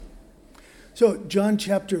So, John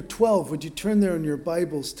chapter 12, would you turn there in your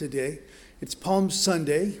Bibles today? It's Palm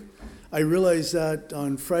Sunday. I realized that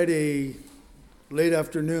on Friday late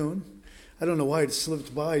afternoon. I don't know why it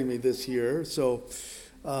slipped by me this year. So,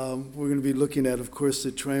 we're going to be looking at, of course,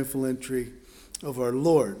 the triumphal entry of our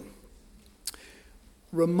Lord.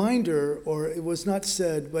 Reminder, or it was not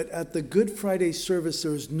said, but at the Good Friday service,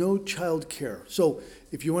 there's no child care. So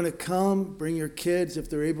if you want to come, bring your kids if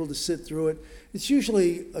they're able to sit through it. It's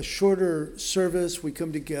usually a shorter service. We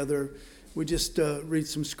come together. We just read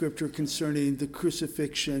some scripture concerning the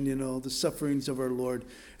crucifixion, the sufferings of our Lord.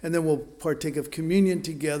 And then we'll partake of communion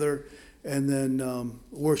together and then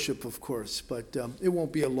worship, of course. But it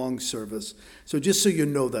won't be a long service. So just so you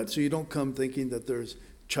know that, so you don't come thinking that there's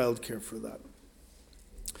child care for that.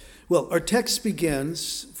 Well, our text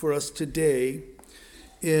begins for us today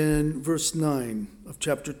in verse 9 of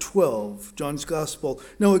chapter 12, John's Gospel.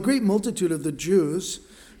 Now, a great multitude of the Jews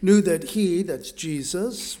knew that he, that's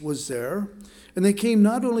Jesus, was there, and they came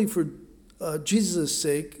not only for Jesus'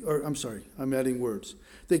 sake, I'm adding words.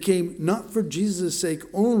 They came not for Jesus' sake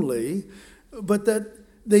only, but that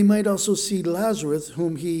they might also see Lazarus,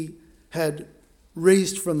 whom he had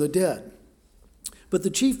raised from the dead. But the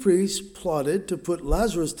chief priests plotted to put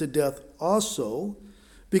Lazarus to death also,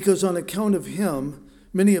 because on account of him,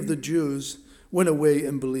 many of the Jews went away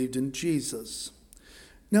and believed in Jesus.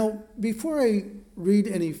 Now, before I read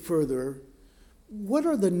any further, what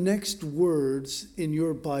are the next words in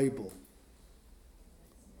your Bible?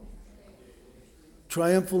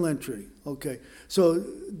 Triumphal entry. Okay. So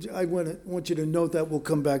I want you to note that. We'll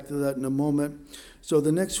come back to that in a moment. So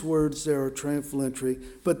the next words there are triumphal entry.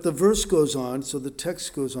 But the verse goes on, so the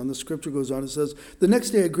text goes on, the scripture goes on. It says, the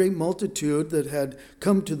next day a great multitude that had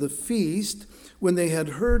come to the feast, when they had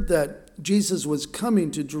heard that Jesus was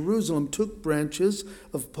coming to Jerusalem, took branches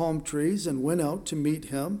of palm trees and went out to meet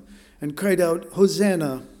him and cried out,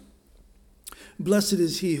 Hosanna! Blessed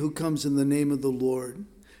is he who comes in the name of the Lord,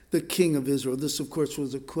 the King of Israel. This, of course,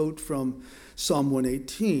 was a quote from Psalm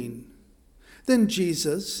 118. Then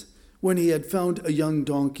Jesus, when he had found a young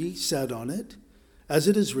donkey, sat on it, as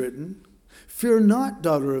it is written, Fear not,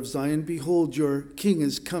 daughter of Zion, behold, your king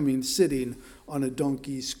is coming, sitting on a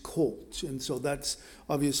donkey's colt. And so that's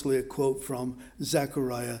obviously a quote from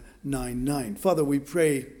Zechariah 9:9. Father, we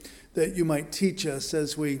pray that you might teach us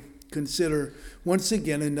as we consider once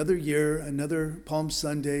again another year, another Palm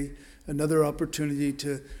Sunday, another opportunity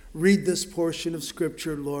to read this portion of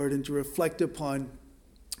Scripture, Lord, and to reflect upon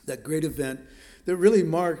that great event that really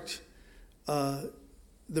marked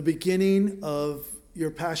the beginning of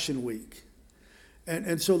your Passion Week.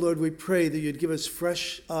 And so, Lord, we pray that you'd give us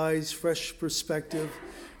fresh eyes, fresh perspective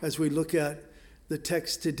as we look at the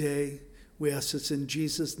text today. We ask this in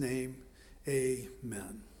Jesus' name.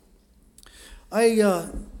 Amen.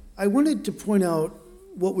 I wanted to point out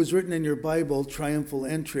what was written in your Bible, triumphal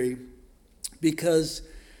entry, because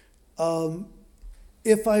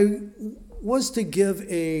if I was to give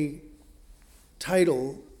a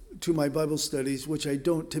title to my Bible studies, which I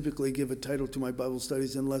don't typically give a title to my Bible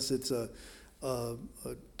studies unless it's a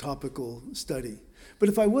topical study. But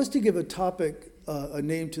if I was to give a topic, a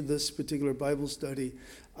name to this particular Bible study,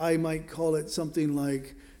 I might call it something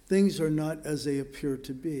like, Things Are Not As They Appear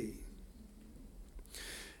to Be.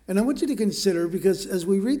 And I want you to consider, because as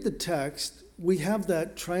we read the text, we have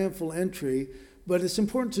that triumphal entry, but it's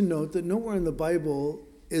important to note that nowhere in the Bible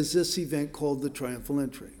is this event called the triumphal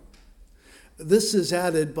entry. This is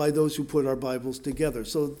added by those who put our Bibles together.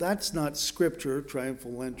 So that's not scripture,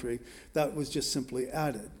 triumphal entry. That was just simply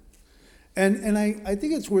added. And I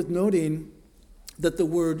think it's worth noting that the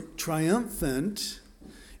word triumphant,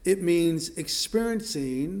 it means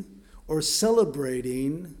experiencing or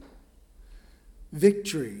celebrating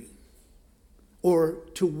victory or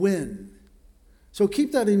to win. So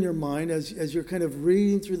keep that in your mind as you're kind of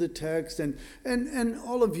reading through the text. And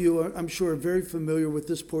all of you, I'm sure, are very familiar with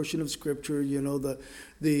this portion of Scripture.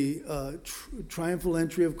 The triumphal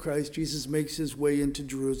entry of Christ. Jesus makes his way into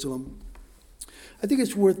Jerusalem. I think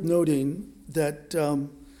it's worth noting that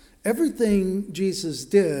everything Jesus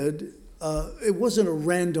did, it wasn't a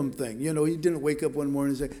random thing. He didn't wake up one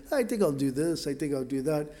morning and say, I think I'll do this, I think I'll do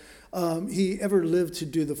that. He ever lived to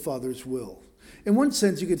do the Father's will. In one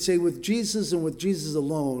sense, you could say with Jesus and with Jesus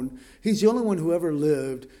alone, he's the only one who ever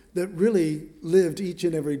lived that really lived each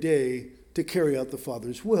and every day to carry out the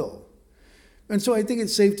Father's will. And so I think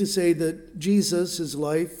it's safe to say that Jesus, his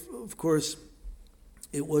life, of course,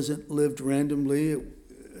 it wasn't lived randomly.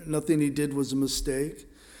 Nothing he did was a mistake.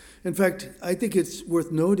 In fact, I think it's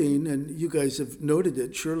worth noting, and you guys have noted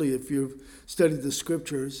it, surely, if you've studied the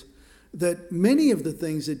Scriptures, that many of the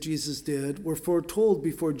things that Jesus did were foretold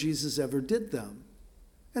before Jesus ever did them.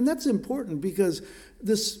 And that's important because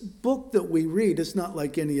this book that we read is not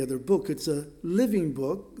like any other book. It's a living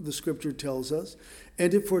book, the scripture tells us.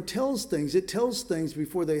 And it foretells things. It tells things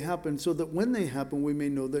before they happen so that when they happen, we may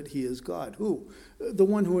know that he is God. Who? The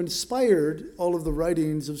one who inspired all of the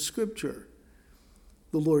writings of scripture,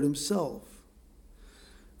 the Lord himself.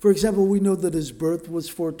 For example, we know that his birth was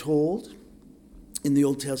foretold in the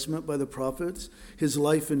Old Testament by the prophets. His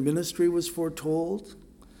life and ministry was foretold.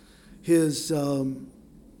 His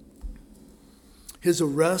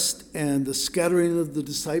arrest and the scattering of the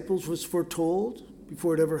disciples was foretold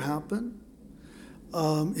before it ever happened.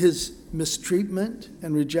 His mistreatment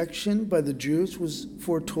and rejection by the Jews was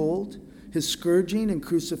foretold. His scourging and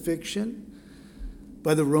crucifixion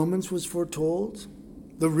by the Romans was foretold.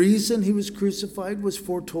 The reason he was crucified was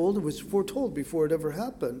foretold. It was foretold before it ever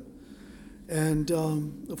happened. And,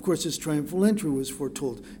 of course, his triumphal entry was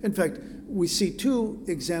foretold. In fact, we see two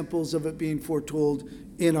examples of it being foretold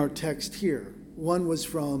in our text here. One was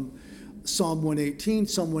from Psalm 118.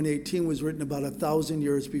 Psalm 118 was written about 1,000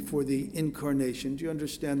 years before the incarnation. Do you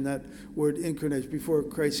understand that word incarnation? Before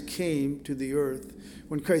Christ came to the earth.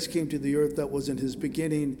 When Christ came to the earth, that wasn't his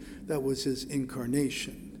beginning, that was his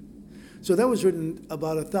incarnation. So that was written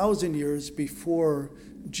about 1,000 years before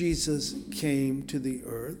Jesus came to the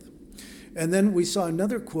earth. And then we saw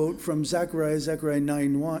another quote from Zechariah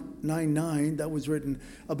 9:9, that was written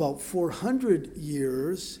about 400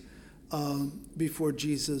 years before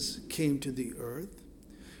Jesus came to the earth.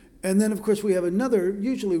 And then, of course, we have another,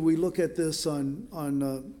 usually we look at this on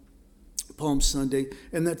Palm Sunday,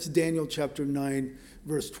 and that's Daniel chapter 9,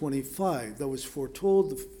 verse 25. That was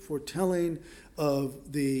foretold, the foretelling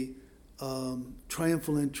of the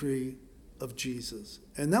triumphal entry of Jesus.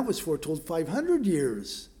 And that was foretold 500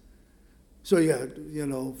 years. So yeah,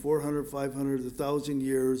 400, 500, 1,000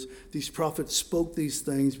 years. These prophets spoke these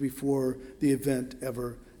things before the event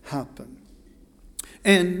ever happened.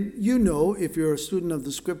 And you know, if you're a student of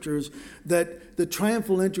the scriptures, that the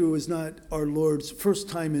triumphal entry was not our Lord's first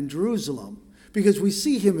time in Jerusalem. Because we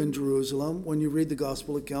see him in Jerusalem. When you read the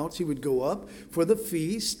gospel accounts, he would go up for the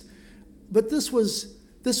feast. But this was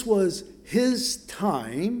his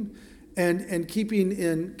time. And keeping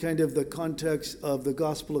in kind of the context of the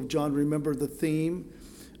Gospel of John, remember the theme,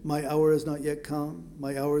 my hour has not yet come,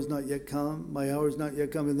 my hour has not yet come, my hour has not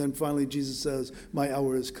yet come. And then finally Jesus says, my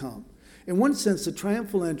hour has come. In one sense, the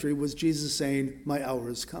triumphal entry was Jesus saying, my hour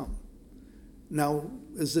has come. Now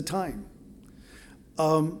is the time.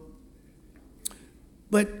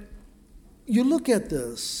 But you look at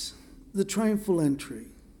this, the triumphal entry.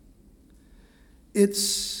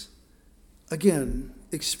 It's, again,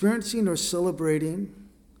 experiencing or celebrating,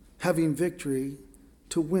 having victory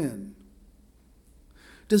to win.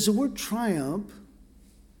 Does the word triumph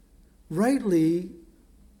rightly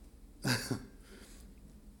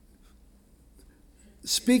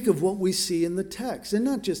speak of what we see in the text? And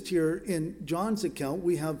not just here in John's account,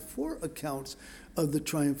 we have 4 accounts of the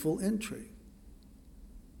triumphal entry.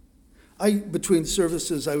 Between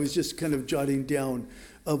services, I was just kind of jotting down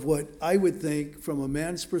of what I would think from a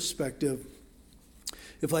man's perspective,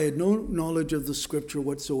 if I had no knowledge of the scripture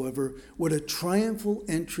whatsoever, what a triumphal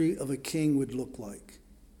entry of a king would look like.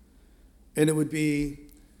 And it would be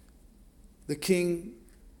the king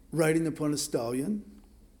riding upon a stallion.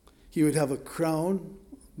 He would have a crown,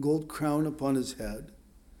 gold crown upon his head.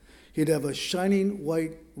 He'd have a shining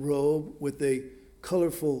white robe with a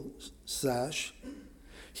colorful sash.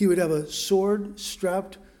 He would have a sword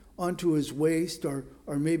strapped onto his waist or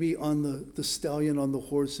maybe on the stallion, on the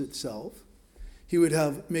horse itself. He would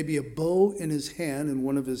have maybe a bow in his hand, in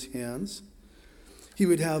one of his hands. He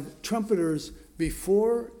would have trumpeters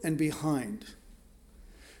before and behind.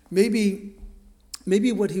 Maybe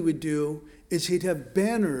what he would do is he'd have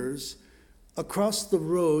banners across the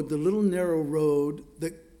road, the little narrow road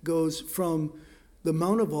that goes from the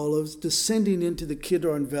Mount of Olives, descending into the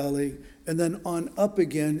Kidron Valley, and then on up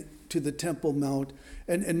again to the Temple Mount.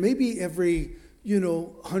 And maybe every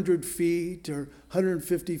 100 feet or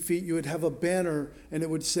 150 feet, you would have a banner and it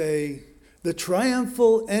would say, the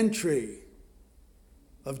triumphal entry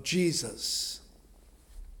of Jesus.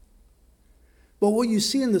 But what you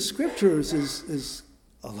see in the scriptures is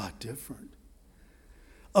a lot different.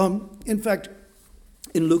 In fact,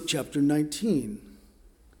 in Luke chapter 19,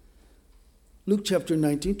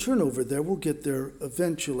 turn over there, we'll get there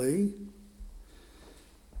eventually.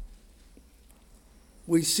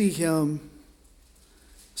 We see him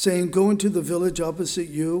saying, go into the village opposite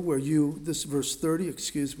you, this is verse 30,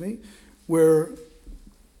 where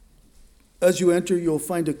as you enter, you'll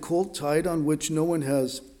find a colt tied on which no one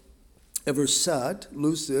has ever sat,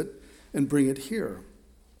 loose it, and bring it here.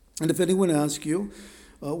 And if anyone asks you,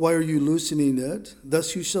 why are you loosening it?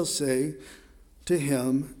 Thus you shall say to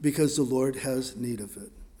him, because the Lord has need of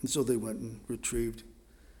it. And so they went and retrieved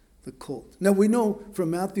the colt. Now we know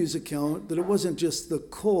from Matthew's account that it wasn't just the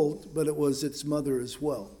colt, but it was its mother as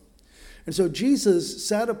well. And so Jesus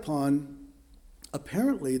sat upon,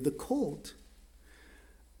 apparently, the colt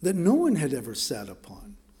that no one had ever sat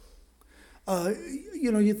upon.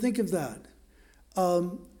 You think of that.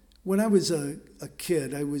 When I was a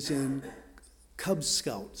kid, I was in Cub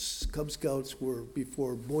Scouts. Cub Scouts were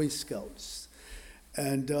before Boy Scouts.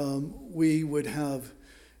 And we would have,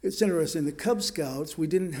 it's interesting, the Cub Scouts, we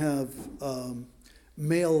didn't have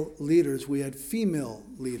male leaders, we had female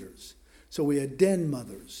leaders. So we had den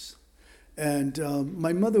mothers. And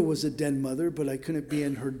my mother was a den mother, but I couldn't be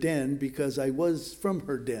in her den because I was from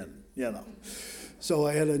her den, So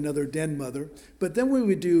I had another den mother. But then we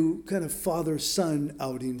would do kind of father-son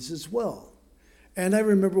outings as well. And I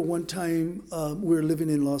remember one time we were living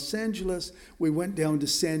in Los Angeles. We went down to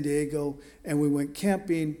San Diego and we went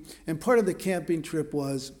camping. And part of the camping trip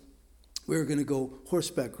was we were going to go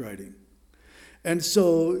horseback riding. And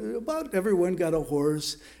so about everyone got a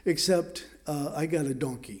horse except I got a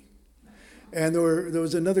donkey. And there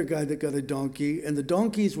was another guy that got a donkey. And the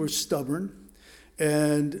donkeys were stubborn.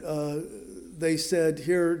 And they said,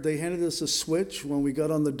 they handed us a switch when we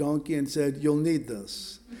got on the donkey and said, you'll need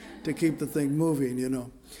this to keep the thing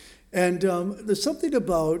moving, And there's something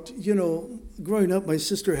about, growing up, my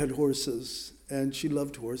sister had horses, and she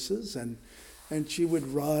loved horses, and she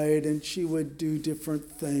would ride, and she would do different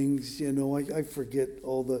things, I forget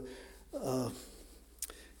all the,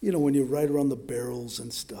 when you ride around the barrels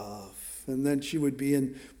and stuff. And then she would be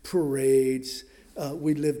in parades.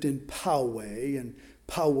 We lived in Poway, and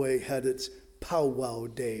Poway had its powwow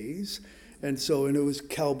days. And it was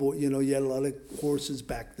cowboy, you had a lot of horses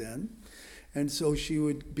back then. And so she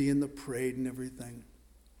would be in the parade and everything.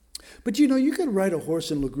 But you could ride a horse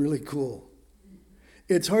and look really cool.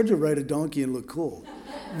 It's hard to ride a donkey and look cool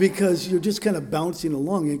because you're just kind of bouncing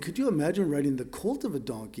along. And could you imagine riding the colt of a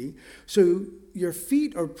donkey? So your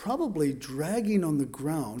feet are probably dragging on the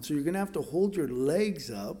ground. So you're going to have to hold your legs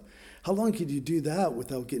up. How long could you do that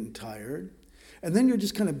without getting tired? And then you're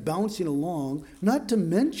just kind of bouncing along, not to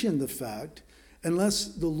mention the fact, unless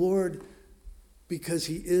the Lord, because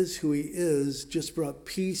he is who he is, just brought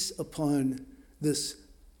peace upon this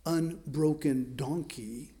unbroken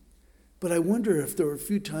donkey. But I wonder if there were a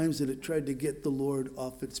few times that it tried to get the Lord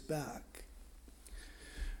off its back.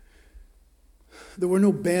 There were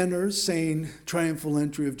no banners saying triumphal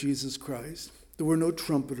entry of Jesus Christ. There were no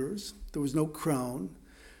trumpeters. There was no crown.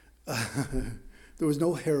 There was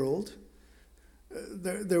no herald.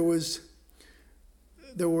 There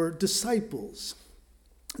were disciples.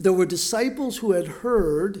 There were disciples who had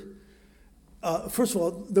heard, first of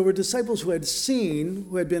all, there were disciples who had seen,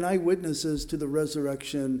 who had been eyewitnesses to the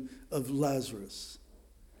resurrection of Lazarus.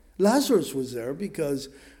 Lazarus was there because,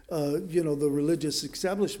 the religious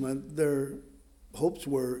establishment, their hopes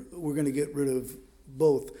were, we're going to get rid of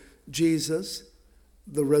both Jesus,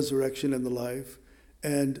 the resurrection and the life,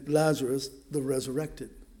 and Lazarus, the resurrected.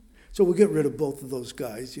 So we'll get rid of both of those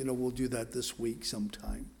guys. We'll do that this week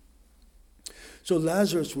sometime. So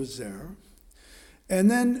Lazarus was there. And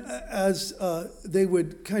then as they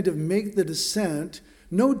would kind of make the descent,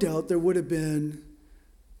 no doubt there would have been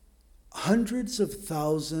hundreds of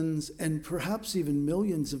thousands and perhaps even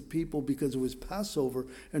millions of people because it was Passover.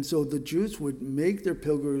 And so the Jews would make their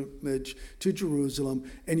pilgrimage to Jerusalem,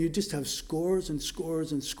 and you just have scores and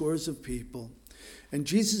scores and scores of people. And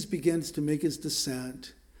Jesus begins to make his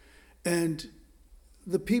descent. And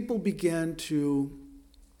the people began to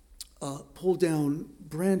pull down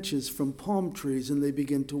branches from palm trees, and they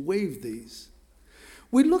began to wave these.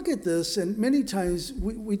 We look at this, and many times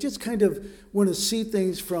we just kind of want to see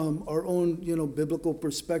things from our own, biblical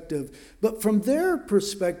perspective. But from their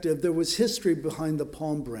perspective, there was history behind the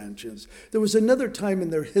palm branches. There was another time in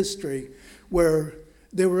their history where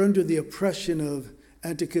they were under the oppression of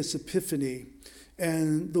Antiochus Epiphanes,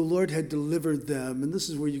 and the Lord had delivered them. And this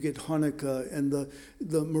is where you get Hanukkah and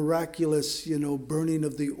the miraculous, burning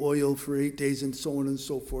of the oil for 8 days and so on and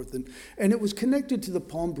so forth. And it was connected to the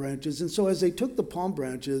palm branches. And so as they took the palm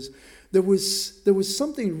branches, there was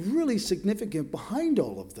something really significant behind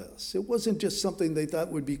all of this. It wasn't just something they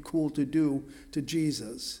thought would be cool to do to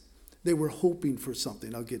Jesus. They were hoping for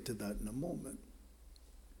something. I'll get to that in a moment.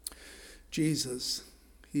 Jesus,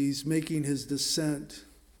 he's making his descent.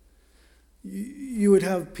 You would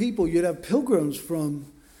have people, you'd have pilgrims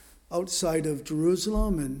from outside of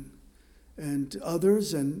Jerusalem and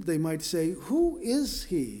others, and they might say, who is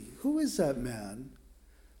he? Who is that man?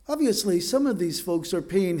 Obviously, some of these folks are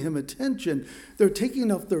paying him attention. They're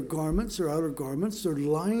taking off their garments, their outer garments. They're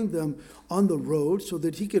lying them on the road so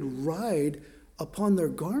that he could ride upon their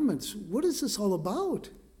garments. What is this all about,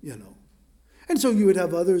 And so you would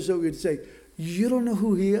have others that would say, you don't know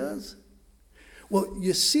who he is? Well,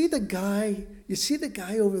 you see the guy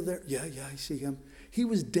over there? Yeah, I see him. He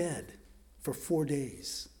was dead for 4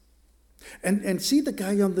 days. And see the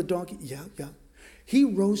guy on the donkey? Yeah. He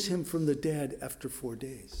rose him from the dead after 4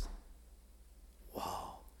 days.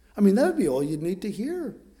 Wow. I mean, that would be all you'd need to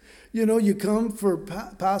hear. You come for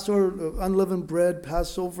Passover, unleavened bread,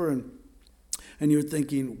 Passover, and you're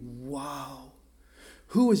thinking, wow,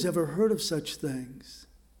 who has ever heard of such things?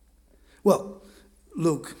 Well,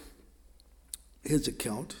 Luke, his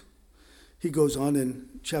account, he goes on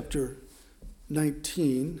in chapter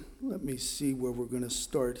 19. Let me see where we're going to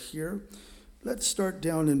start here. Let's start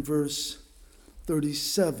down in verse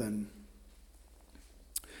 37.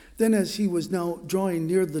 Then as he was now drawing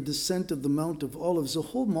near the descent of the Mount of Olives, the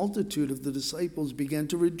whole multitude of the disciples began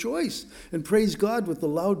to rejoice and praise God with a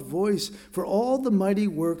loud voice for all the mighty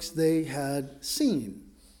works they had seen,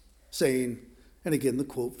 saying, and again the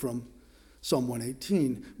quote from Psalm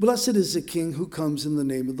 118, "Blessed is the King who comes in the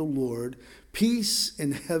name of the Lord, peace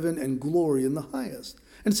in heaven and glory in the highest."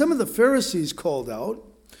 And some of the Pharisees called out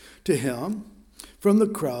to him from the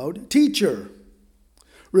crowd, "Teacher,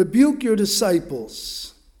 rebuke your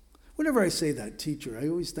disciples." Whenever I say that, teacher, I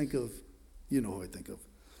always think of, who I think of,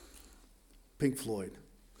 Pink Floyd.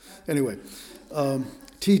 Anyway,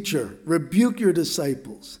 teacher, rebuke your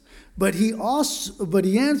disciples. But he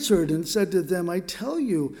answered and said to them, "I tell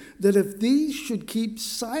you that if these should keep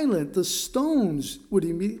silent, the stones would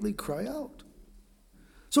immediately cry out."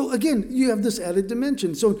 So again, you have this added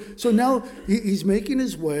dimension. So now he's making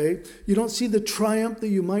his way. You don't see the triumph that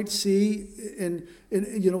you might see in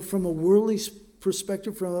from a worldly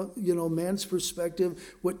perspective, from a man's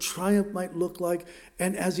perspective, what triumph might look like.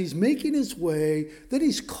 And as he's making his way, then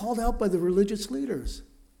he's called out by the religious leaders.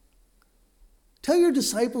 Tell your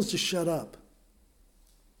disciples to shut up.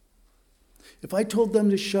 If I told them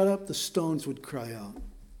to shut up, the stones would cry out.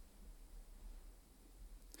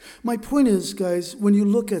 My point is, guys, when you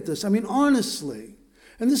look at this, honestly,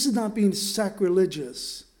 and this is not being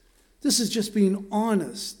sacrilegious, this is just being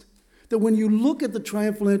honest, that when you look at the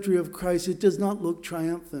triumphal entry of Christ, it does not look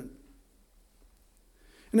triumphant.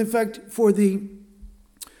 And in fact, for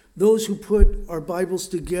those who put our Bibles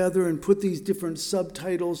together and put these different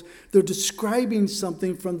subtitles, they're describing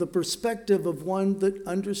something from the perspective of one that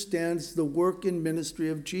understands the work and ministry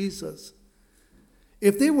of Jesus.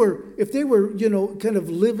 If they were, kind of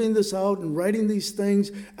living this out and writing these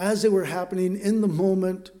things as they were happening in the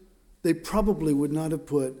moment, they probably would not have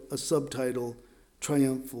put a subtitle,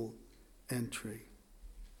 Triumphal Entry.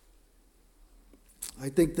 I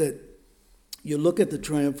think that you look at the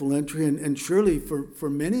triumphal entry, and surely for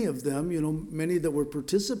many of them, many that were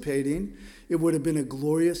participating, it would have been a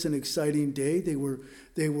glorious and exciting day. They were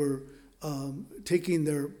taking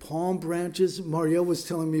their palm branches. Marielle was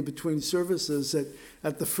telling me between services that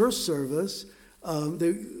at the first service,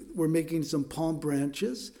 they were making some palm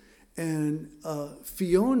branches. And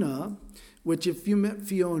Fiona, which if you met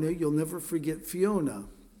Fiona, you'll never forget Fiona.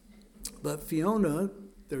 But Fiona,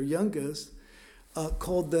 their youngest,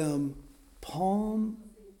 called them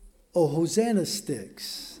Hosanna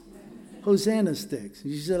sticks. Hosanna sticks.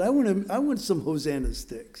 She said, I want some Hosanna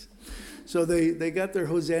sticks. So they got their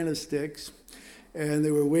Hosanna sticks, and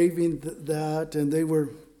they were waving that, and they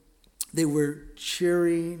were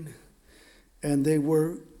cheering, and they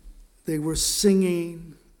were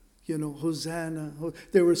singing, Hosanna.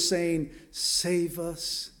 They were saying, "Save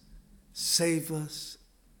us, save us."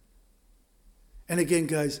 And again,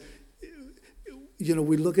 guys,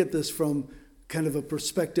 we look at this from kind of a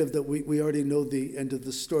perspective that we already know the end of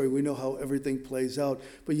the story. We know how everything plays out.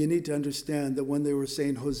 But you need to understand that when they were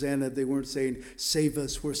saying Hosanna, they weren't saying, "Save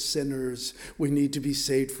us, we're sinners. We need to be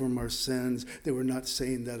saved from our sins." They were not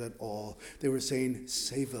saying that at all. They were saying,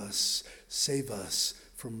 save us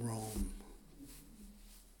from Rome.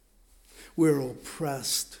 We're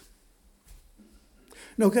oppressed.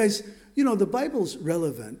 Now, guys, the Bible's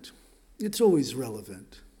relevant. It's always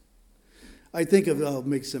relevant. I think I'll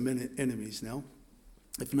make some enemies now,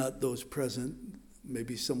 if not those present,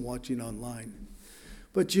 maybe some watching online.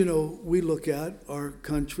 But, we look at our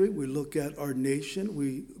country, we look at our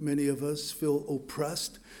nation, many of us feel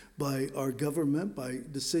oppressed by our government, by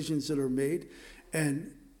decisions that are made,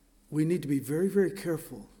 and we need to be very, very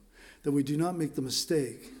careful that we do not make the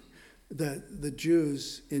mistake that the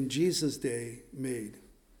Jews in Jesus' day made.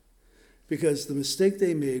 Because the mistake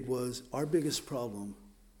they made was, our biggest problem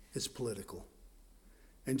is political.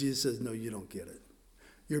 And Jesus says, no, you don't get it.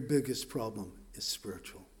 Your biggest problem is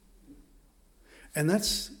spiritual. And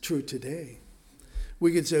that's true today.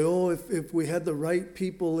 We could say, oh, if we had the right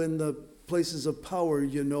people in the places of power,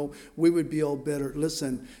 we would be all better.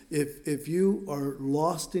 Listen, if you are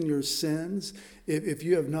lost in your sins, if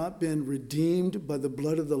you have not been redeemed by the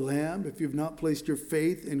blood of the Lamb, if you've not placed your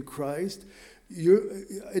faith in Christ,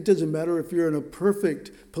 it doesn't matter if you're in a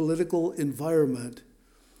perfect political environment,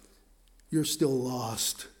 you're still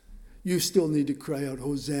lost. You still need to cry out,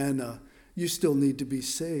 Hosanna. You still need to be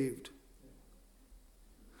saved.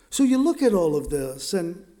 So you look at all of this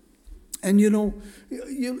and you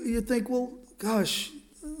think, well, gosh,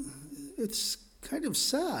 it's kind of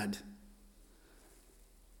sad.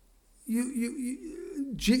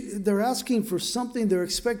 They're asking for something. They're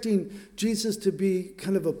expecting Jesus to be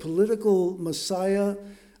kind of a political Messiah.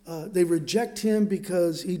 They reject him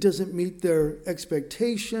because he doesn't meet their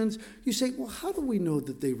expectations. You say, well, how do we know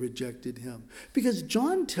that they rejected him? Because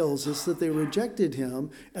John tells us that they rejected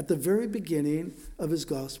him at the very beginning of his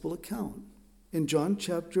gospel account. In John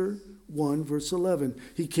chapter 1, verse 11,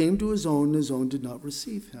 he came to his own, and his own did not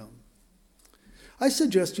receive him. I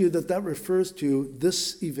suggest to you that refers to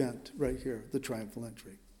this event right here, the triumphal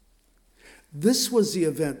entry. This was the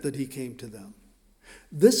event that he came to them.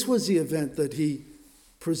 This was the event that he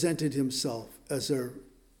presented himself as their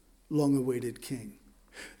long-awaited king.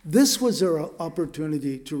 This was their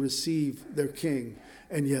opportunity to receive their king,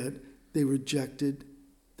 and yet they rejected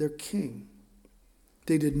their king.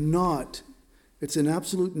 They did not, it's an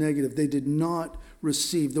absolute negative, they did not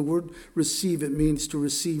receive. The word receive, it means to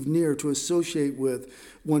receive near, to associate with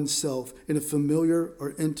oneself in a familiar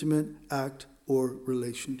or intimate act or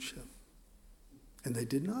relationship. And they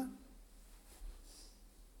did not.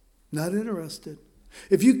 Not interested.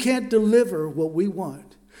 If you can't deliver what we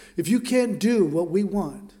want, if you can't do what we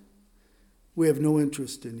want, we have no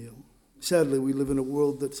interest in you. Sadly, we live in a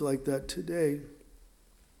world that's like that today.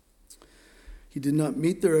 He did not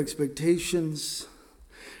meet their expectations.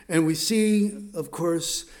 And we see, of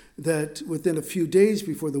course, that within a few days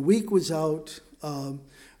before the week was out,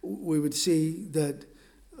 we would see that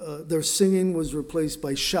their singing was replaced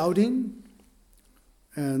by shouting,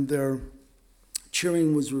 and their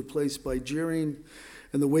cheering was replaced by jeering,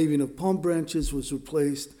 and the waving of palm branches was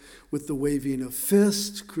replaced with the waving of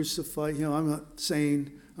fists. Crucify him. I'm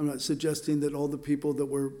not suggesting that all the people that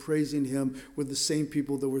were praising him were the same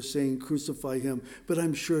people that were saying crucify him, but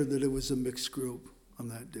I'm sure that it was a mixed group on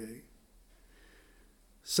that day.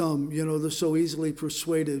 Some, they're so easily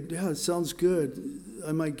persuaded. Yeah, it sounds good.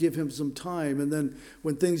 I might give him some time. And then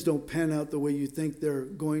when things don't pan out the way you think they're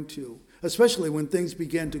going to, especially when things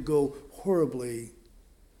began to go horribly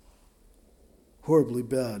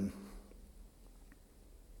bad.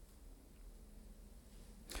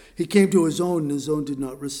 He came to his own, and his own did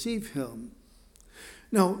not receive him.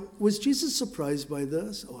 Now, was Jesus surprised by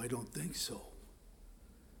this? Oh, I don't think so.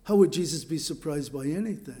 How would Jesus be surprised by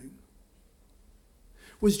anything?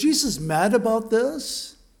 Was Jesus mad about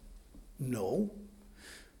this? No.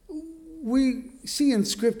 We see in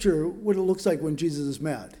Scripture what it looks like when Jesus is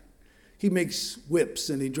mad. He makes whips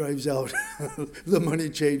and he drives out the money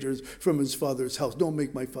changers from his father's house. Don't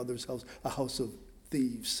make my father's house a house of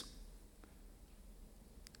thieves.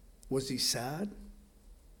 Was he sad?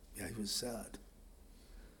 Yeah, he was sad.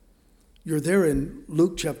 You're there in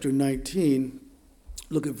Luke chapter 19.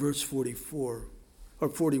 Look at verse 41.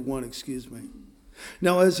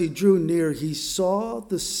 Now as he drew near, he saw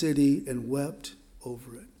the city and wept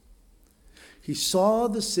over it. He saw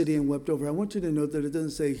the city and wept over it. I want you to note that it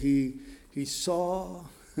doesn't say he saw,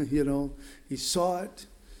 he saw it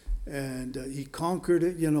and he conquered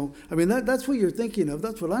it, I mean, that's what you're thinking of.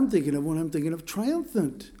 That's what I'm thinking of when I'm thinking of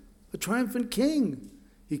triumphant, a triumphant king.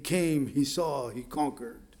 He came, he saw, he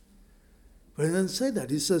conquered. But it doesn't say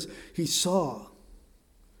that. He says he saw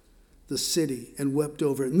the city and wept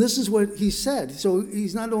over it. And this is what he said. So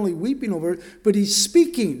he's not only weeping over it, but he's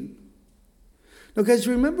speaking. Now, guys,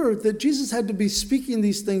 remember that Jesus had to be speaking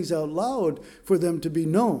these things out loud for them to be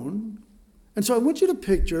known. And so I want you to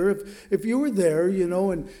picture, if you were there,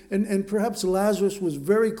 and perhaps Lazarus was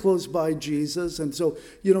very close by Jesus, and so,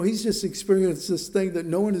 he's just experienced this thing that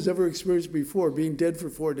no one has ever experienced before, being dead for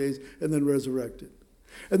 4 days and then resurrected.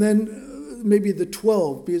 And then maybe the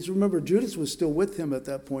 12, because remember, Judas was still with him at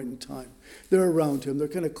that point in time. They're around him. They're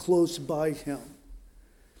kind of close by him.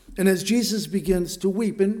 And as Jesus begins to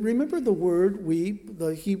weep, and remember the word weep,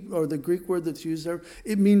 the Greek word that's used there,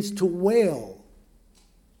 it means to wail.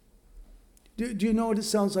 Do you know what it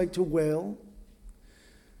sounds like to wail?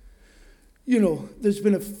 There's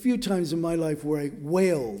been a few times in my life where I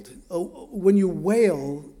wailed. When you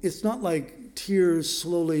wail, it's not like tears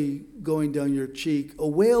slowly going down your cheek. A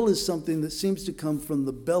wail is something that seems to come from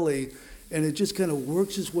the belly, and it just kind of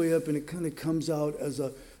works its way up, and it kind of comes out as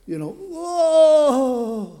a,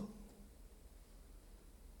 oh,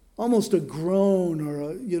 almost a groan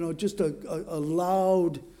or just a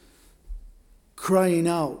loud crying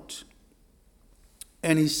out.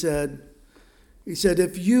 And he said,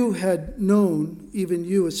 if you had known, even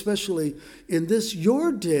you especially, in this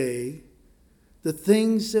your day, the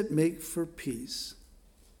things that make for peace.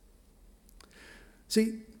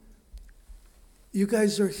 See, you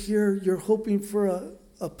guys are here, you're hoping for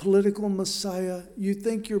a political Messiah. You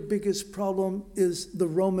think your biggest problem is the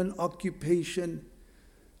Roman occupation.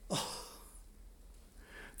 Oh,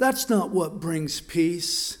 that's not what brings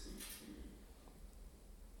peace.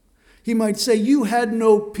 He might say, you had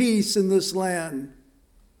no peace in this land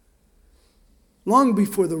long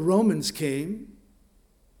before the Romans came.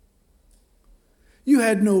 You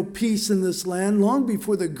had no peace in this land long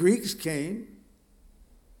before the Greeks came.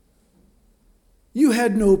 You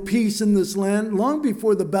had no peace in this land long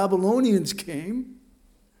before the Babylonians came.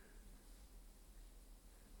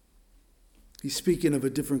 He's speaking of a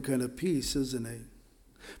different kind of peace, isn't he?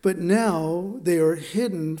 But now they are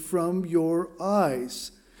hidden from your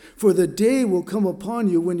eyes. For the day will come upon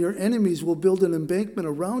you when your enemies will build an embankment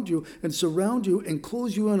around you and surround you and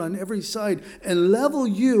close you in on every side and level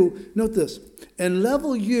you. Note this. And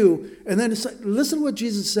level you. And then listen to what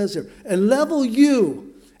Jesus says here. And level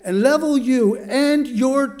you and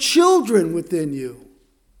your children within you.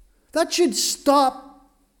 That should stop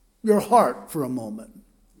your heart for a moment.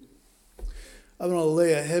 I'm going to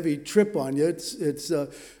lay a heavy trip on you. It's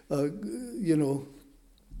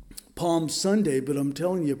Palm Sunday, but I'm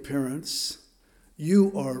telling you, parents,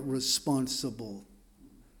 you are responsible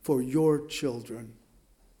for your children.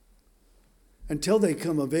 Until they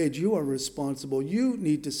come of age, you are responsible. You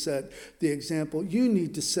need to set the example. You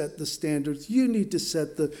need to set the standards. You need to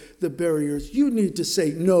set the barriers. You need to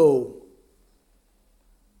say no.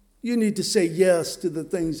 You need to say yes to the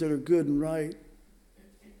things that are good and right.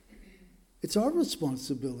 It's our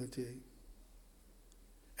responsibility.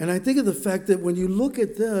 And I think of the fact that when you look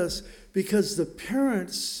at this, because the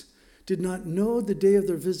parents did not know the day of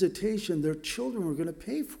their visitation, their children were going to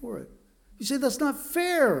pay for it. You say, that's not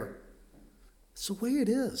fair. It's the way it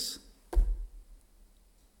is.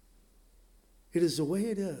 It is the way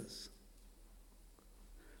it is.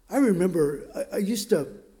 I remember I used to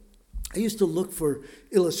look for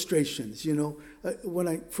illustrations, when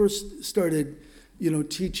I first started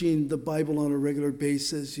teaching the Bible on a regular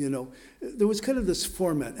basis, there was kind of this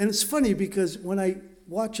format. And it's funny because when I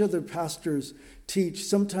watch other pastors teach,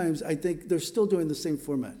 sometimes I think they're still doing the same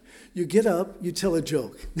format. You get up, you tell a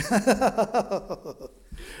joke.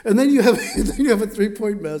 And then you have a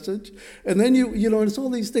 3-point message. And then and it's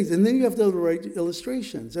all these things. And then you have to write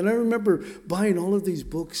illustrations. And I remember buying all of these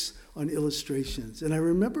books on illustrations. And I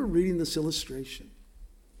remember reading this illustration.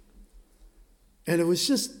 And it was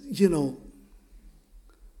just,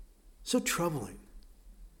 so troubling.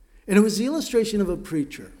 And it was the illustration of a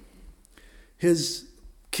preacher. His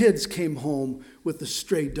kids came home with a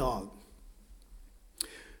stray dog.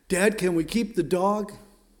 Dad, can we keep the dog?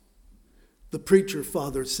 The preacher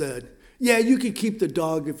father said, yeah, you can keep the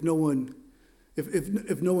dog if no one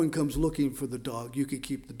comes looking for the dog, you could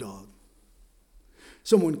keep the dog.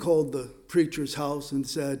 Someone called the preacher's house and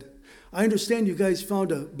said, I understand you guys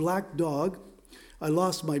found a black dog. I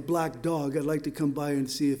lost my black dog. I'd like to come by and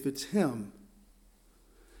see if it's him.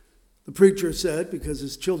 The preacher said, because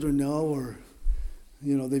his children now are,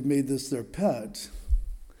 they've made this their pet.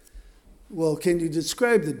 Well, can you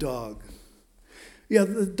describe the dog? Yeah,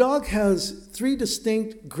 the dog has 3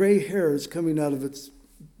 distinct gray hairs coming out of its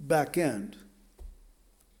back end.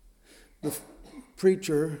 The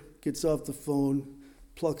preacher gets off the phone,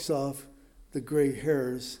 plucks off the gray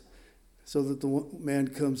hairs so that the man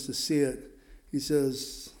comes to see it. He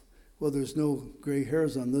says, well, there's no gray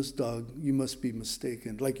hairs on this dog. You must be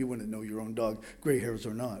mistaken. Like you wouldn't know your own dog, gray hairs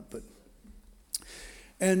or not.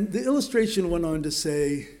 And the illustration went on to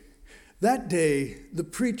say, that day, the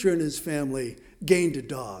preacher and his family gained a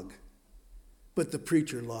dog, but the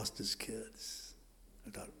preacher lost his kids.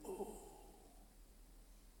 I thought, oh.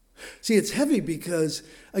 See, it's heavy because,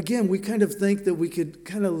 again, we kind of think that we could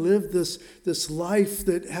kind of live this life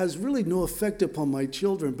that has really no effect upon my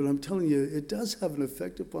children, but I'm telling you, it does have an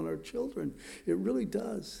effect upon our children. It really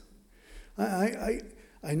does. I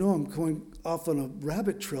know I'm going off on a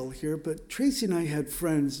rabbit trail here, but Tracy and I had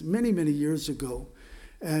friends many, many years ago,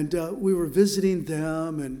 and we were visiting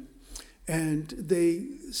them, And they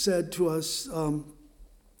said to us, the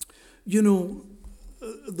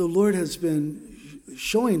Lord has been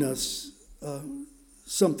showing us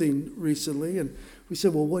something recently. And we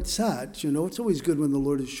said, well, what's that? It's always good when the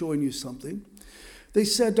Lord is showing you something. They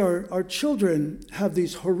said our children have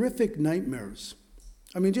these horrific nightmares.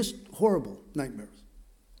 I mean, just horrible nightmares.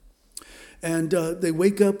 And they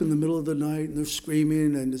wake up in the middle of the night and they're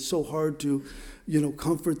screaming, and it's so hard to,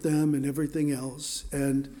 comfort them and everything else.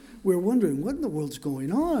 And we're wondering, what in the world's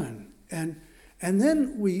going on? And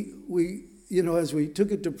then we as we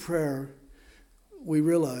took it to prayer, we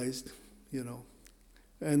realized,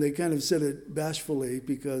 and they kind of said it bashfully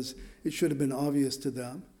because it should have been obvious to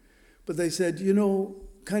them. But they said,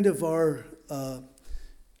 kind of our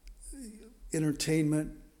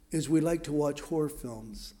entertainment is we like to watch horror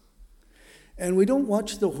films. And we don't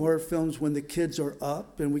watch the horror films when the kids are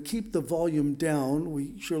up, and we keep the volume down.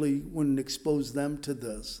 We surely wouldn't expose them to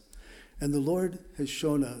this. And the Lord has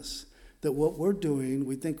shown us that what we're doing,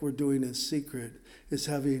 we think we're doing in secret, is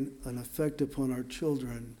having an effect upon our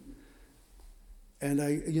children. And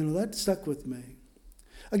that stuck with me.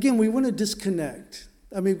 Again, we want to disconnect.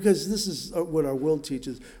 I mean, because this is what our world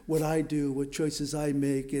teaches. What I do, what choices I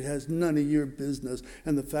make, it has none of your business.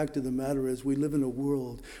 And the fact of the matter is we live in a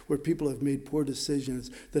world where people have made poor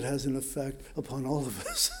decisions that has an effect upon all of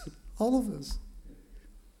us. All of us.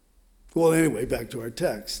 Well, anyway, back to our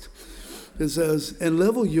text. It says, and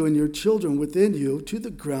level you and your children within you to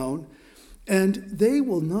the ground, and they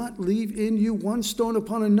will not leave in you one stone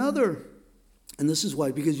upon another. And this is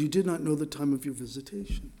why, because you did not know the time of your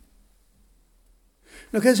visitation.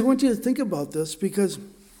 Now, guys, I want you to think about this because,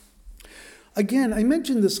 again, I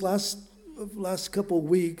mentioned this last couple of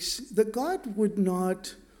weeks, that God would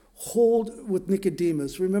not hold with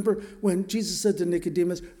Nicodemus. Remember when Jesus said to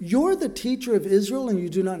Nicodemus, you're the teacher of Israel and you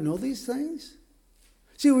do not know these things?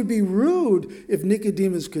 See, it would be rude if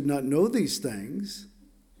Nicodemus could not know these things,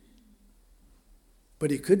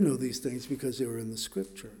 but he could know these things because they were in the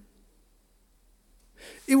Scripture.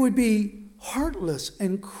 It would be heartless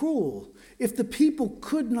and cruel if the people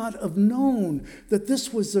could not have known that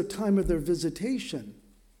this was the time of their visitation.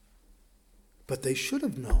 But they should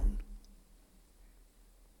have known.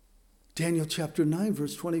 Daniel chapter 9,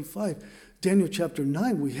 verse 25. Daniel chapter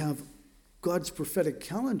 9, we have God's prophetic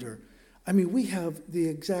calendar. I mean, we have the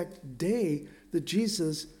exact day that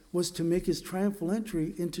Jesus was to make his triumphal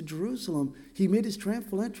entry into Jerusalem. He made his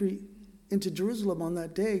triumphal entry into Jerusalem on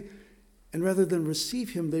that day, and rather than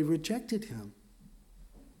receive him, they rejected him.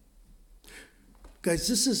 Guys,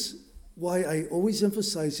 this is why I always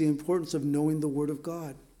emphasize the importance of knowing the Word of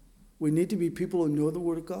God. We need to be people who know the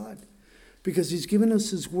Word of God because he's given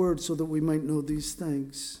us his Word so that we might know these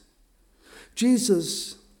things.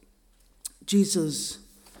 Jesus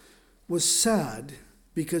was sad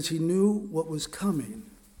because he knew what was coming.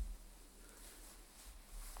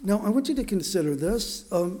 Now, I want you to consider this.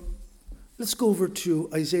 Let's go over to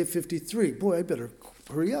Isaiah 53. Boy, I better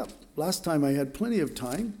hurry up. Last time I had plenty of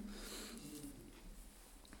time.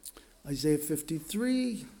 Isaiah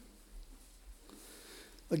 53.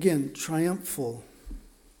 Again, triumphal.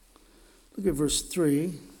 Look at verse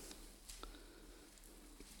 3.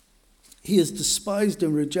 He is despised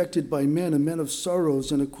and rejected by men, a man of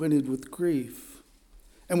sorrows and acquainted with grief.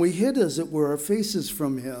 And we hid, as it were, our faces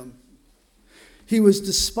from him. He was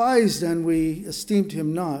despised, and we esteemed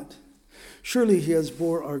him not. Surely he has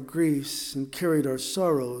bore our griefs and carried our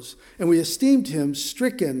sorrows, and we esteemed him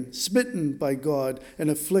stricken, smitten by God, and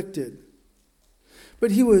afflicted.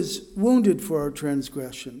 But he was wounded for our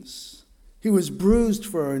transgressions. He was bruised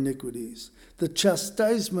for our iniquities. The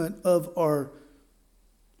chastisement of our,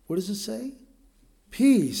 what does it say?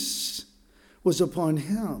 Peace was upon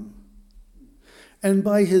him. And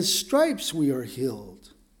by his stripes we are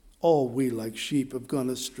healed. All we like sheep have gone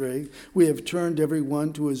astray. We have turned every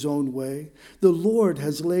one to his own way. The Lord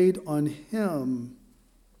has laid on him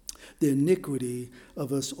the iniquity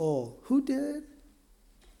of us all. Who did?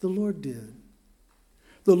 The Lord did.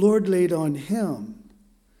 The Lord laid on him.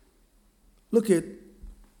 Look at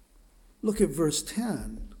verse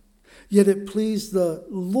 10. Yet it pleased the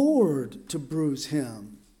Lord to bruise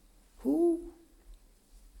him. Who?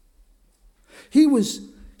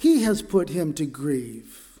 He has put him to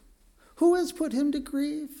grief. Who has put him to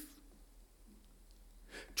grief?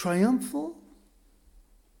 Triumphal?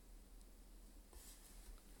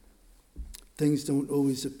 Things don't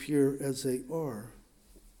always appear as they are.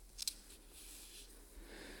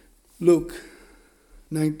 Luke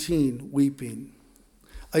 19, weeping.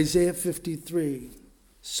 Isaiah 53,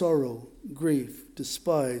 sorrow, grief,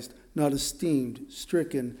 despised, not esteemed,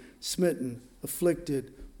 stricken, smitten,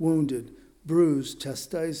 afflicted, wounded, bruised,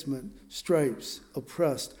 chastisement, stripes,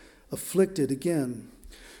 oppressed, afflicted again,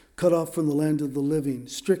 cut off from the land of the living,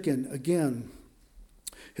 stricken again,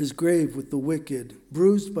 his grave with the wicked,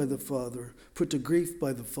 bruised by the Father, put to grief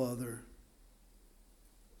by the Father.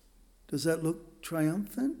 Does that look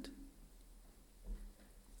triumphant?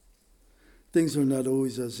 Things are not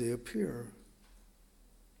always as they appear.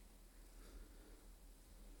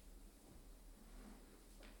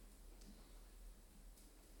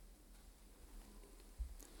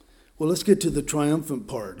 Well, let's get to the triumphant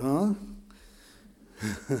part, huh?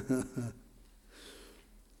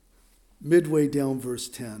 Midway down verse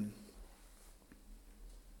 10.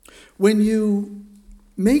 When you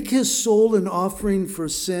make his soul an offering for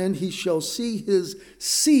sin, he shall see his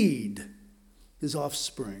seed, his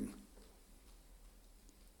offspring.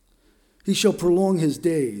 He shall prolong his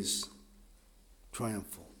days,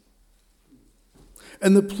 triumphal.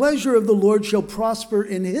 And the pleasure of the Lord shall prosper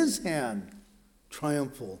in his hand,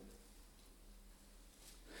 triumphal.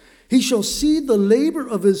 He shall see the labor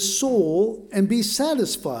of his soul and be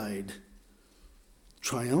satisfied,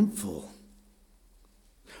 triumphal.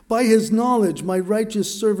 By his knowledge, my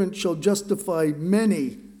righteous servant shall justify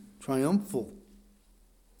many, triumphal.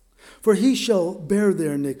 For he shall bear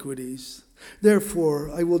their iniquities. Therefore,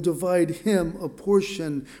 I will divide him a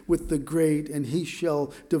portion with the great, and he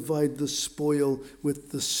shall divide the spoil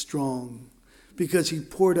with the strong. Because he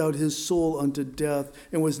poured out his soul unto death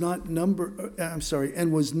and was numbered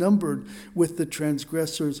with the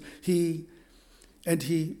transgressors. He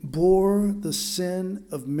bore the sin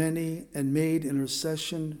of many and made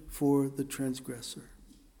intercession for the transgressor.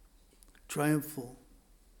 Triumphal.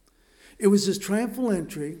 It was his triumphal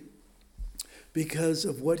entry because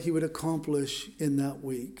of what he would accomplish in that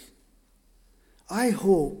week. I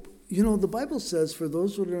hope, the Bible says for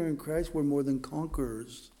those who are in Christ, we're more than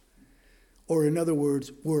conquerors. Or in other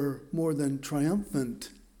words, we're more than triumphant.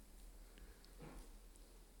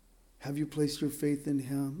 Have you placed your faith in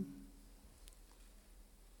him?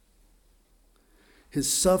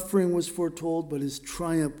 His suffering was foretold, but his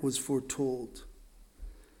triumph was foretold.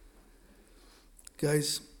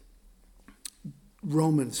 Guys,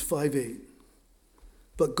 Romans 5:8.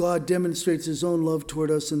 But God demonstrates his own love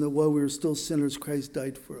toward us in that while we were still sinners, Christ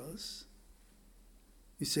died for us.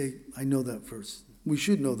 You say, I know that verse. We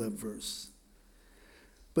should know that verse.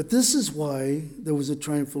 But this is why there was a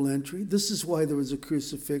triumphal entry. This is why there was a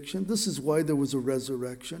crucifixion. This is why there was a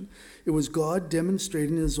resurrection. It was God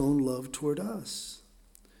demonstrating his own love toward us.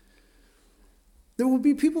 There will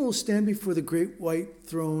be people who will stand before the great white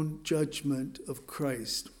throne judgment of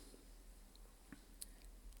Christ.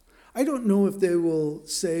 I don't know if they will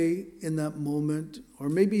say in that moment, or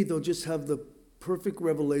maybe they'll just have the perfect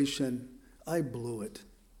revelation, I blew it.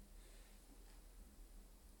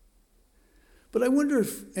 But I wonder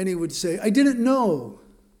if any would say, I didn't know.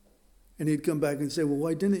 And he'd come back and say, well,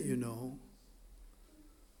 why didn't you know?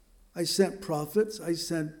 I sent prophets. I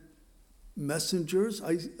sent messengers.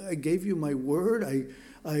 I gave you my word. I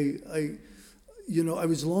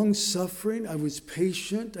was long-suffering. I was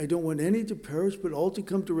patient. I don't want any to perish, but all to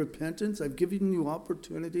come to repentance. I've given you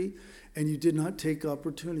opportunity, and you did not take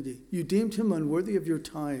opportunity. You deemed him unworthy of your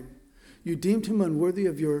time. You deemed him unworthy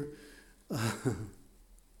of your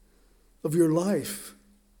life.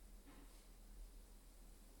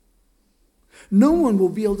 No one will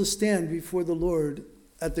be able to stand before the Lord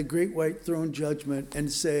at the great white throne judgment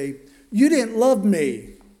and say, you didn't love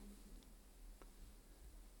me,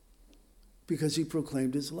 because he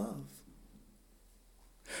proclaimed his love.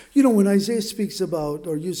 When Isaiah speaks about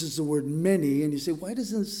or uses the word many, and you say, why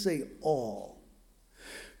doesn't it say all?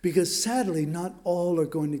 Because sadly, not all are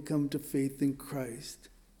going to come to faith in Christ.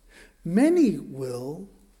 Many will,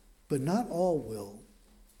 but not all will.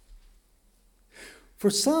 For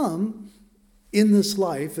some, in this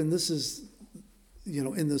life, and this is,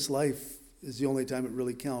 in this life is the only time it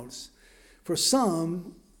really counts. For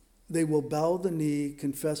some, they will bow the knee,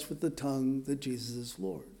 confess with the tongue that Jesus is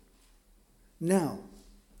Lord. Now,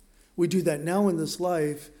 we do that now in this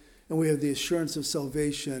life, and we have the assurance of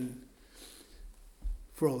salvation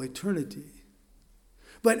for all eternity.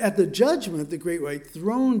 But at the judgment, the great white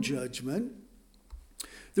throne judgment,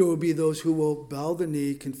 there will be those who will bow the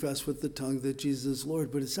knee, confess with the tongue that Jesus is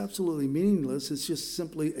Lord. But it's absolutely meaningless. It's just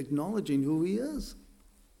simply acknowledging who he is.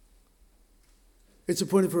 It's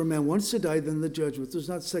appointed for a man once to die, then the judgment. There's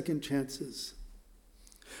not second chances.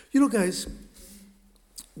 Guys,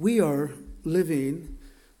 we are living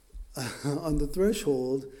on the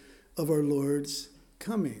threshold of our Lord's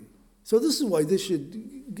coming. So this is why this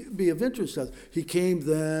should be of interest to us. He came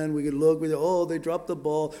then, we could look, they dropped the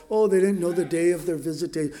ball. Oh, they didn't know the day of their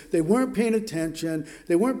visitation. They weren't paying attention.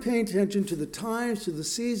 They weren't paying attention to the times, to the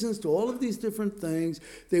seasons, to all of these different things.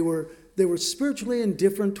 They were spiritually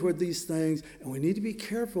indifferent toward these things. And we need to be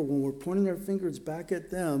careful when we're pointing our fingers back at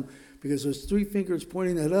them, because there's three fingers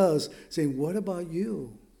pointing at us saying, what about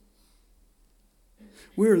you?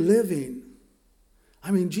 We're living. I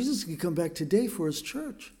mean, Jesus could come back today for his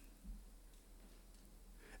church.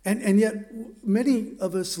 And yet, many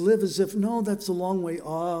of us live as if, no, that's a long way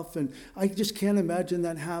off, and I just can't imagine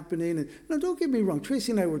that happening. And no, don't get me wrong.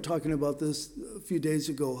 Tracy and I were talking about this a few days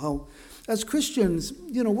ago, how as Christians,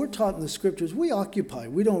 we're taught in the scriptures, we occupy.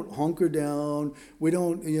 We don't hunker down. We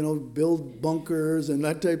don't, build bunkers and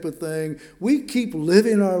that type of thing. We keep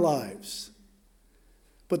living our lives.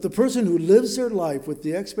 But the person who lives their life with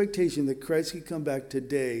the expectation that Christ can come back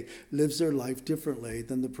today lives their life differently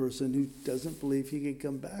than the person who doesn't believe he can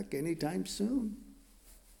come back anytime soon.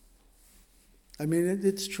 I mean,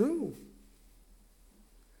 it's true.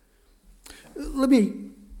 Let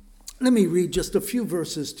me read just a few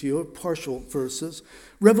verses to you, partial verses.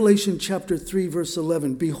 Revelation chapter 3, verse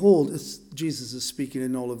 11. Behold, Jesus is speaking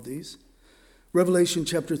in all of these. Revelation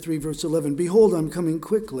chapter 3, verse 11. Behold, I'm coming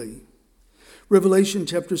quickly. Revelation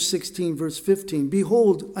chapter 16, verse 15,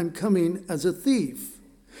 behold, I'm coming as a thief.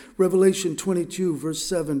 Revelation 22, verse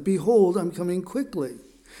 7, behold, I'm coming quickly.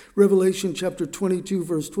 Revelation chapter 22,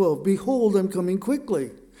 verse 12, behold, I'm coming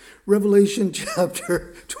quickly. Revelation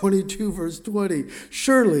chapter 22, verse 20,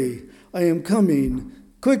 surely I am coming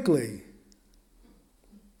quickly.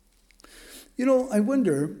 I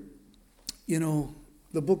wonder,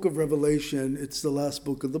 the book of Revelation, it's the last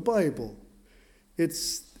book of the Bible.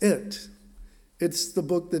 It's the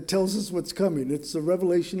book that tells us what's coming. It's the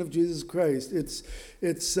revelation of Jesus Christ. It's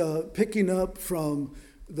picking up from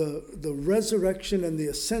the resurrection and the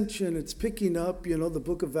ascension. It's picking up, the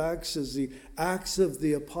book of Acts is the Acts of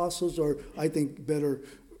the Apostles, or I think better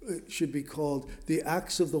it should be called the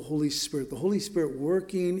Acts of the Holy Spirit. The Holy Spirit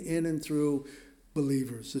working in and through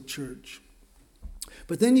believers, the church.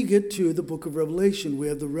 But then you get to the book of Revelation. We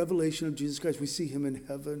have the revelation of Jesus Christ. We see him in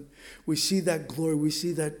heaven. We see that glory. We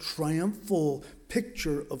see that triumphal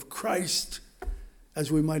picture of Christ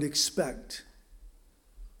as we might expect.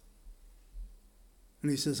 And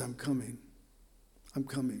he says, I'm coming. I'm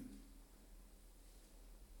coming.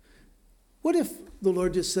 What if the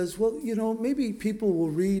Lord just says, well, maybe people will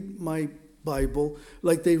read my Bible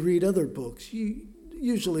like they read other books.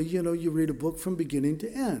 Usually, you read a book from beginning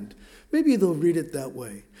to end. Maybe they'll read it that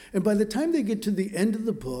way. And by the time they get to the end of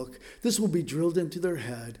the book, this will be drilled into their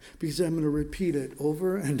head because I'm going to repeat it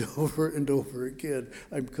over and over and over again.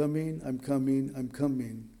 I'm coming, I'm coming, I'm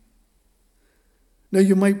coming. Now,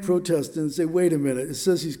 you might protest and say, wait a minute, it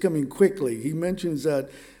says he's coming quickly. He mentions that,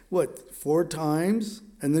 4 times?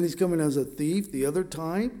 And then he's coming as a thief the other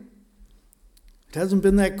time? It hasn't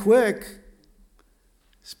been that quick.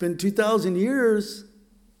 It's been 2,000 years.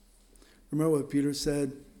 Remember what Peter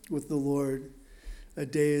said with the Lord? A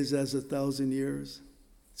day is as 1,000 years.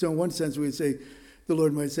 So in one sense, we'd say, the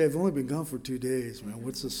Lord might say, I've only been gone for 2 days, man.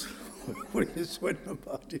 What's this? What are you sweating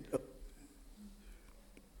about,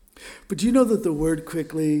 But you know that the word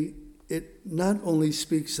quickly, it not only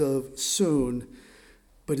speaks of soon,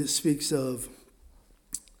 but it speaks of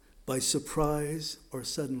by surprise or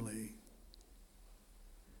suddenly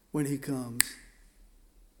when he comes.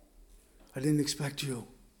 I didn't expect you.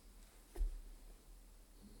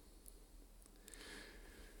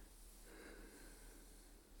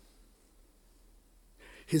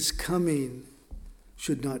 His coming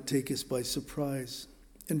should not take us by surprise.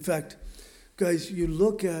 In fact, guys, you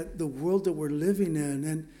look at the world that we're living in,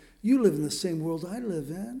 and you live in the same world I live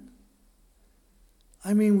in.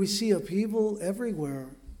 I mean, we see upheaval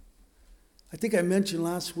everywhere. I think I mentioned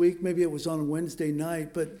last week, maybe it was on a Wednesday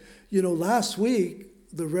night, but, last week,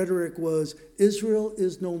 the rhetoric was, Israel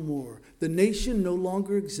is no more. The nation no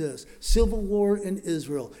longer exists. Civil war in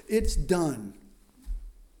Israel. It's done.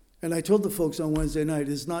 And I told the folks on Wednesday night,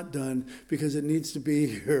 it's not done because it needs to be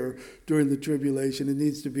here during the tribulation. It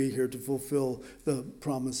needs to be here to fulfill the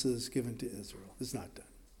promises given to Israel. It's not done.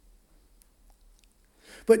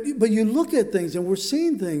 But you look at things and we're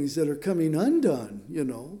seeing things that are coming undone,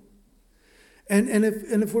 And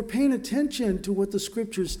if we're paying attention to what the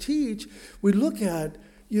scriptures teach, we look at,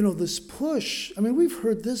 this push. I mean, we've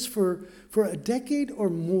heard this for a decade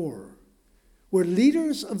or more, where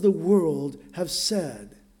leaders of the world have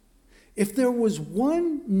said, if there was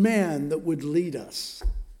one man that would lead us,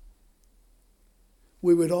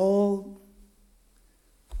 we would all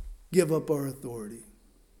give up our authority.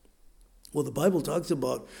 Well, the Bible talks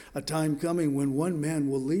about a time coming when one man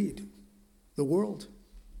will lead the world.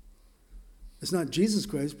 It's not Jesus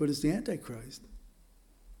Christ, but it's the Antichrist.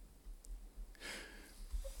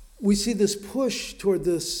 We see this push toward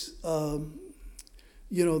this,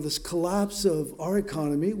 this collapse of our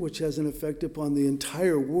economy, which has an effect upon the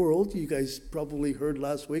entire world. You guys probably heard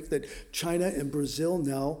last week that China and Brazil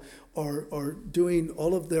now are doing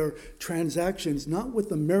all of their transactions not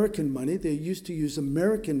with American money. They used to use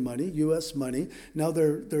American money, U.S. money. Now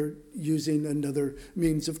they're using another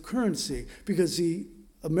means of currency because the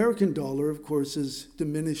American dollar, of course, is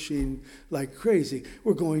diminishing like crazy.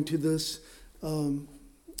 We're going to this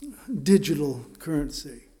digital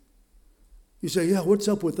currency. You say, yeah, what's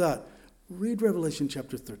up with that? Read Revelation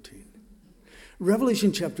chapter 13.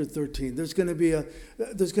 Revelation chapter 13, there's going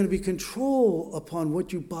to be control upon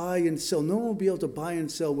what you buy and sell. No one will be able to buy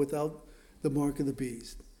and sell without the mark of the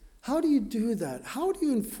beast. How do you do that? How do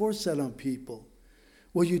you enforce that on people?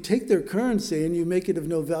 Well, you take their currency and you make it of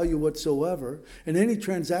no value whatsoever, and any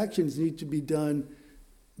transactions need to be done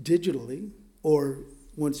digitally, or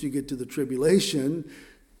once you get to the tribulation,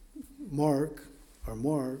 mark.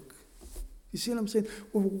 You see what I'm saying?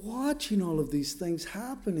 We're watching all of these things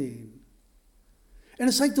happening. And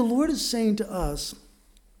it's like the Lord is saying to us,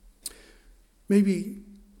 maybe,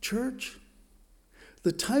 church,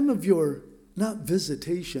 the time of your, not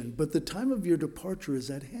visitation, but the time of your departure is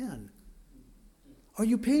at hand. Are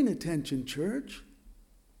you paying attention, church?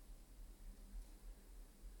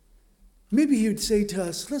 Maybe he'd say to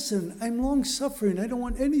us, listen, I'm long-suffering. I don't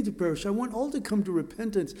want any to perish. I want all to come to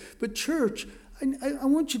repentance. But church, I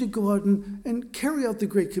want you to go out and carry out the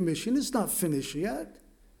Great Commission. It's not finished yet.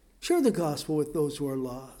 Share the gospel with those who are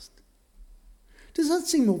lost. Does that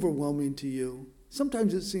seem overwhelming to you?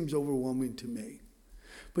 Sometimes it seems overwhelming to me.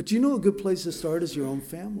 But you know a good place to start is your own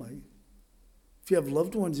family. If you have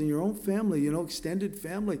loved ones in your own family, extended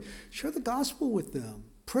family, share the gospel with them.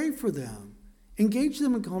 Pray for them. Engage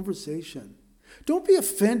them in conversation. Don't be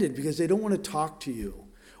offended because they don't want to talk to you.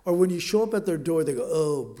 Or when you show up at their door, they go,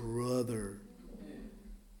 oh, brother.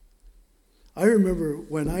 I remember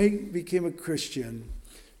when I became a Christian,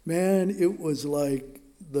 man, it was like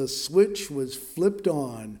the switch was flipped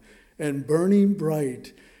on and burning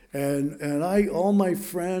bright. And I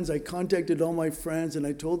contacted all my friends and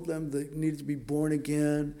I told them they needed to be born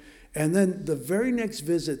again. And then the very next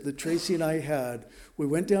visit that Tracy and I had, we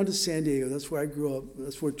went down to San Diego. That's where I grew up.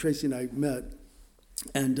 That's where Tracy and I met.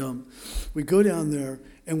 And we go down there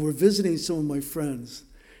and we're visiting some of my friends.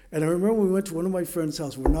 And I remember we went to one of my friends'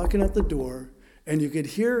 house. We're knocking at the door and you could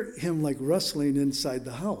hear him like rustling inside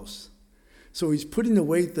the house. So he's putting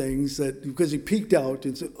away things because he peeked out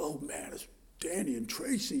and said, oh man, it's Danny and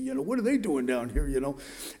Tracy, what are they doing down here,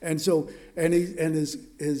 And so, and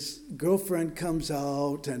his girlfriend comes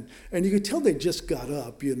out, and you could tell they just got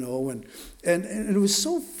up, and it was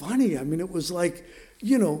so funny. I mean, it was like,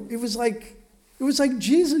 it was like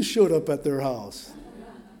Jesus showed up at their house.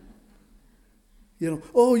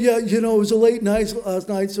 Oh yeah, it was a late night last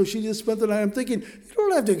night, so she just spent the night. I'm thinking, you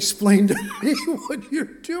don't have to explain to me what you're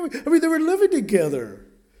doing. I mean, they were living together.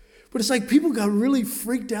 But it's like people got really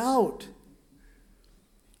freaked out.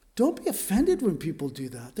 Don't be offended when people do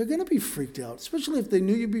that. They're going to be freaked out, especially if they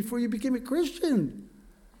knew you before you became a Christian,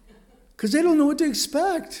 because they don't know what to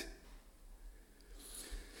expect.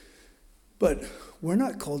 But we're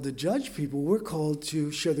not called to judge people. We're called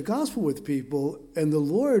to share the gospel with people, and the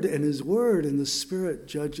Lord and his word and the Spirit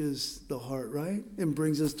judges the heart, right? And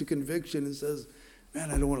brings us to conviction and says,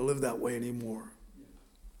 man, I don't want to live that way anymore.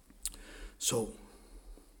 So,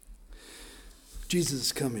 Jesus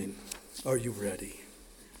is coming. Are you ready?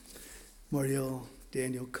 Mariel,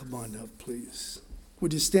 Daniel, come on up, please.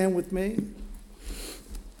 Would you stand with me?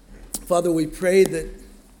 Father, we pray that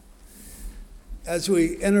as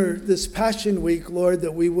we enter this Passion Week, Lord,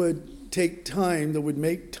 that we would take time, that would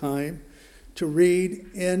make time to read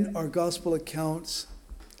in our gospel accounts,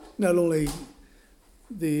 not only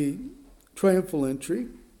the triumphal entry,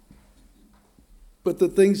 but the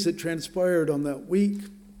things that transpired on that week,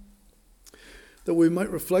 that we might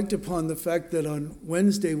reflect upon the fact that on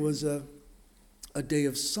Wednesday was a day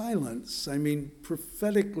of silence. I mean,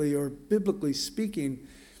 prophetically or biblically speaking,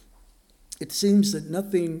 it seems that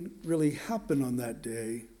nothing really happened on that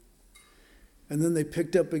day. And then they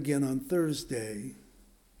picked up again on Thursday,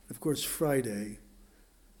 of course, Friday.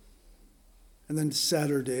 And then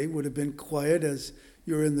Saturday would have been quiet as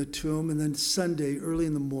you're in the tomb. And then Sunday, early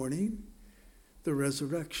in the morning, the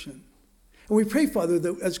resurrection. And we pray, Father,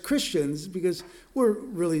 that as Christians, because we're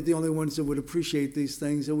really the only ones that would appreciate these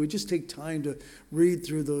things, that we just take time to read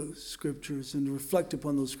through the scriptures and reflect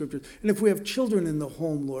upon those scriptures. And if we have children in the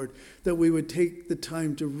home, Lord, that we would take the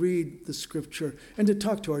time to read the scripture and to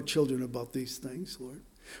talk to our children about these things, Lord.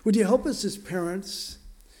 Would you help us as parents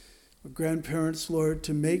or grandparents, Lord,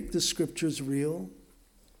 to make the scriptures real?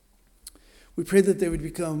 We pray that they would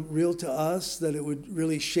become real to us, that it would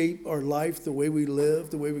really shape our life, the way we live,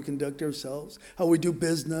 the way we conduct ourselves, how we do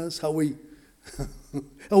business, how we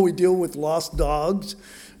deal with lost dogs,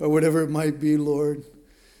 or whatever it might be, Lord.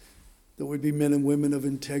 That we'd be men and women of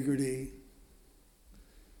integrity.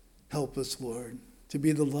 Help us, Lord, to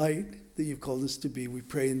be the light that you've called us to be. We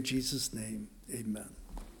pray in Jesus' name. Amen.